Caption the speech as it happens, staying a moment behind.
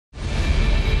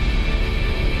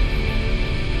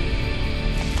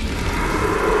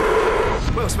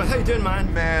you doing,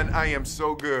 man? Man, I am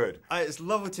so good. It's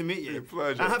lovely to meet you. Your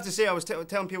pleasure. I have to say, I was telling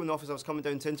people in the office I was coming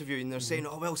down to interview you, and they're saying,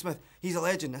 "Oh, Will Smith, he's a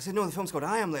legend." I said, "No, the film's called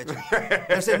I Am Legend."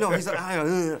 They're saying, "No, he's like I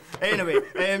Am." Anyway,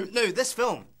 now this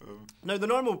film. Now, the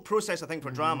normal process, I think, for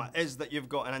drama is that you've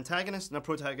got an antagonist and a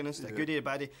protagonist, a goodie, a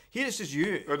baddie. Here it's just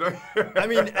you. I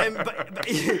mean, but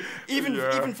even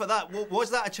for that, was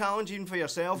that a challenge even for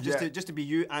yourself, just to be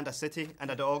you and a city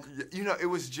and a dog? You know, it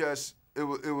was just, it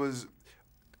was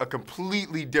a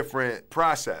completely different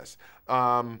process.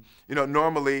 You know,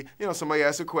 normally, you know, somebody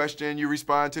asks a question, you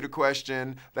respond to the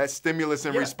question. That stimulus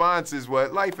and response is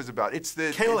what life is about. It's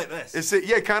the kind of like this.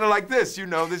 Yeah, kind of like this. You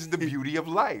know, this is the beauty of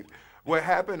life. What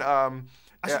happened? I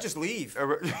should just leave.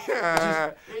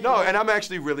 No, and I'm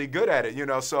actually really good at it. You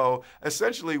know, so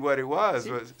essentially what it was,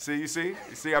 you see,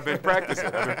 I've been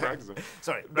practicing.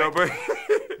 Sorry. No, but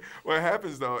what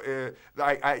happens though is,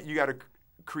 you got to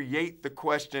create the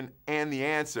question and the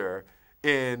answer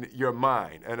in your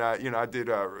mind. And you know, I did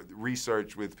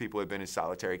research with people who had been in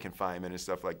solitary confinement and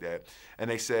stuff like that, and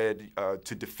they said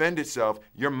to defend itself,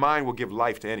 your mind will give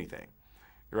life to anything.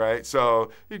 Right,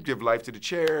 so you give life to the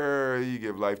chair, you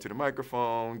give life to the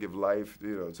microphone, give life,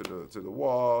 you know, to the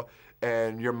wall,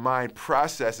 and your mind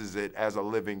processes it as a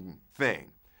living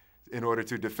thing in order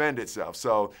to defend itself.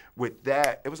 So with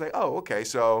that, it was like, oh, okay,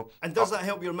 so. And does that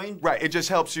help your mind? Right, it just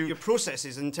helps you. Your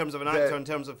processes in terms of an actor, in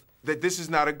terms of. That this is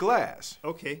not a glass.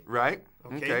 Okay. Right?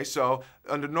 Okay, so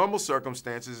under normal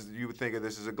circumstances, you would think of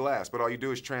this as a glass, but all you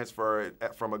do is transfer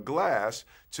it from a glass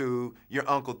to your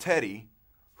Uncle Teddy,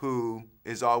 who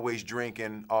is always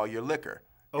drinking all your liquor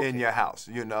in your house,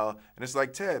 you know? And it's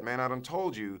like, Ted, man, I done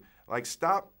told you, like,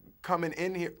 stop coming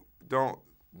in here. Don't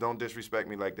disrespect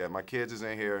me like that. My kids is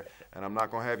in here, and I'm not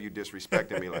gonna have you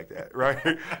disrespecting me like that, right?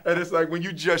 And it's like, when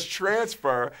you just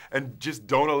transfer and just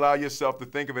don't allow yourself to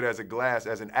think of it as a glass,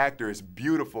 as an actor, it's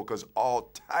beautiful, because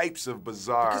all types of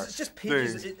bizarre Because it's just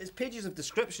pages, things. it's pages of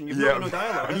description. You've got no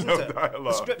dialogue, isn't it? Dialogue.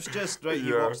 The script's just, right,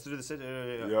 he walks through the city,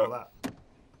 all that.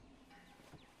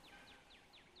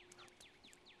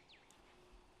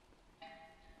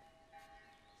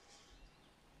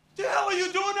 What the hell are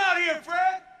you doing out here,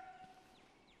 Fred?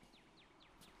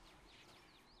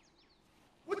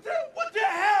 What the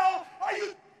hell are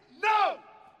you? No!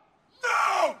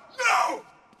 No! No!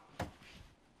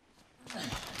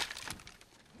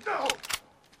 No!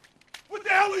 What the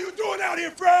hell are you doing out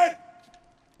here, Fred?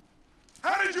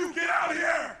 How did you get out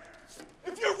here?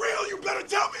 If you're real, you better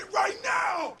tell me right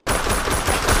now!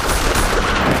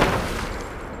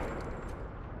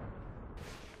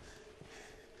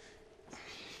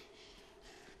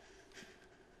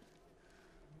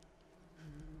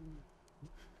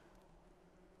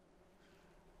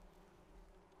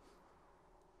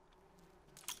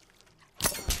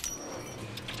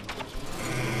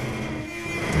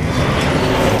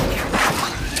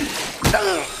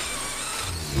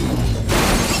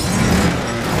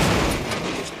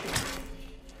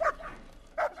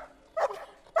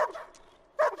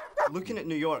 Looking at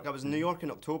New York, I was in New York in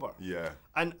October. Yeah.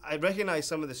 And I recognized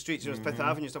some of the streets, you know, Fifth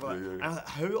Avenue, stuff like that. And I was like,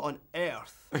 how on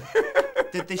earth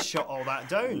did they shut all that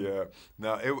down? Yeah.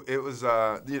 No, it was,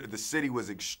 the city was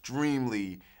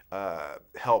extremely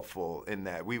helpful in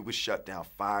that we would shut down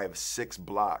 5-6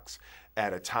 blocks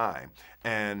at a time.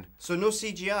 And so no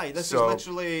CGI, this is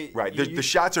literally... Right, the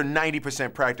shots are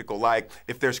 90% practical. Like,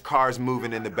 if there's cars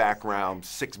moving in the background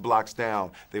 6 blocks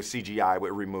down, the CGI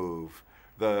would remove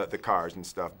the cars and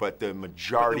stuff, but the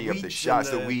majority of the shots,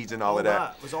 the weeds and all of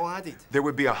that was all added. There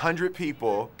would be 100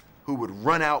 people who would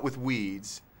run out with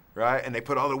weeds, right? And they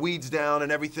put all the weeds down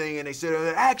and everything, and they said,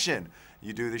 action.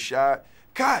 You do the shot,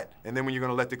 cut. And then when you're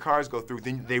gonna let the cars go through,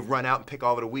 then they run out and pick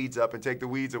all of the weeds up and take the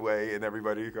weeds away, and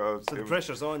everybody goes. So the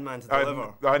pressure's on, man, to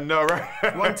deliver. I know,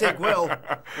 right? One take Will.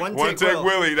 One take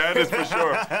Willie, that is for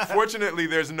sure. Fortunately,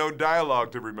 there's no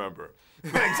dialogue to remember.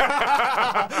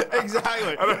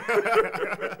 Exactly.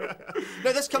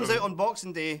 Now this comes out on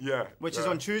Boxing Day, which is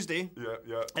on Tuesday.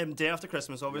 Day after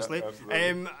Christmas, obviously.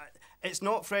 It's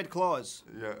not Fred Claus.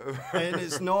 And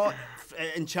it's not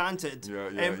Enchanted.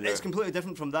 It's completely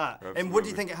different from that. And what do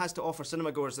you think it has to offer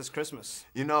cinema-goers this Christmas?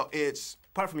 You know, it's...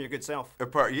 Apart from your good self.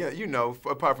 Apart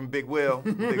from Big Will.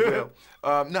 Big Will.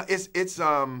 No,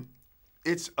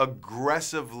 it's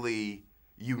aggressively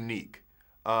unique.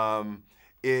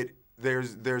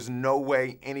 There's no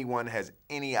way anyone has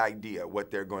any idea what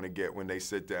they're going to get when they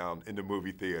sit down in the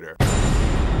movie theater.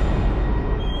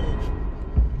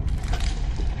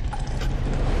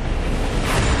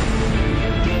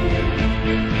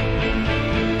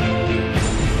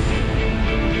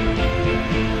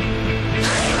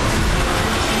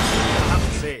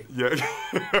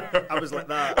 Yeah. I was like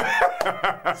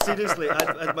that. Seriously,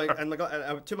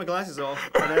 I took my glasses off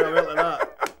and then I went like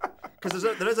that. Because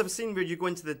there is a scene where you go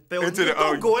into the building.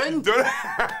 Don't go in.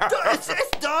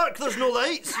 It's dark. There's no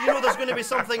lights. You know there's going to be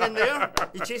something in there.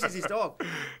 He chases his dog.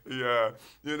 Yeah,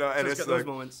 you know, and So it's got like those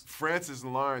moments. Francis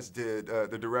Lawrence did,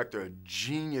 the director, a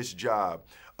genius job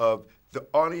of the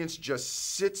audience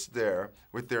just sits there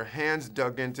with their hands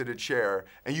dug into the chair,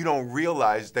 and you don't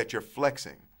realize that you're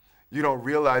flexing. You don't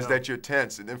realize that you're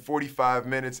tense, and then 45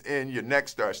 minutes in, your neck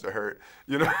starts to hurt.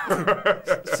 You know.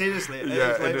 Seriously, Yeah,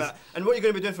 it's like and that. And what are you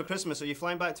going to be doing for Christmas? Are you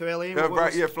flying back to LA?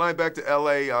 Yeah, flying back to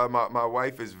LA. My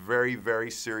wife is very,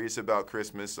 very serious about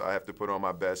Christmas. I have to put on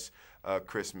my best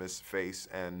Christmas face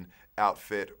and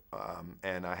outfit,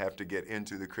 and I have to get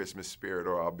into the Christmas spirit,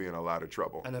 or I'll be in a lot of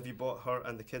trouble. And have you bought her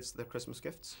and the kids their Christmas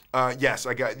gifts? Yes,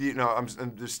 I got. You know,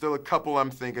 there's still a couple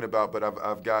I'm thinking about, but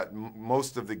I've got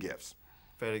most of the gifts.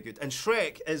 Very good. And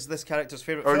Shrek is this character's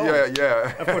favourite Oh, film.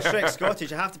 yeah. Of course, Shrek's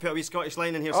Scottish. I have to put a wee Scottish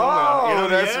line in here somewhere. Oh, you know?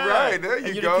 that's Yeah. right. There you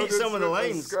and you go. repeat some of the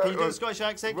lines. Can you do the Scottish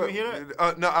accent? Can we hear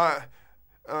it? No,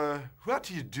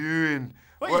 what are you doing?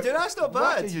 What are you doing? That's not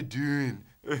bad. What are you doing?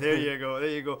 There you go. There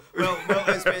you go. Well,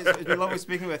 it's been lovely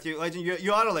speaking with you, legend.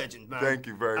 You are a legend, man. Thank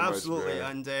you very much, Absolutely,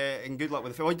 man. And good luck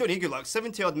with the film. Well, you don't need good luck.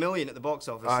 70-odd million at the box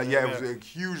office. Yeah, it was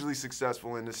hugely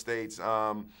successful in the States.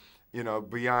 You know,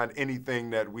 beyond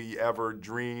anything that we ever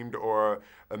dreamed or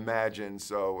imagined.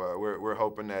 So we're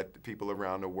hoping that people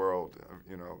around the world,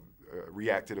 you know,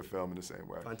 react to the film in the same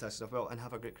way. Fantastic stuff. Well, and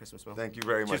have a great Christmas, man. Thank you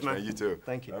very much, Cheers, man. man. You too.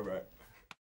 Thank you. All right.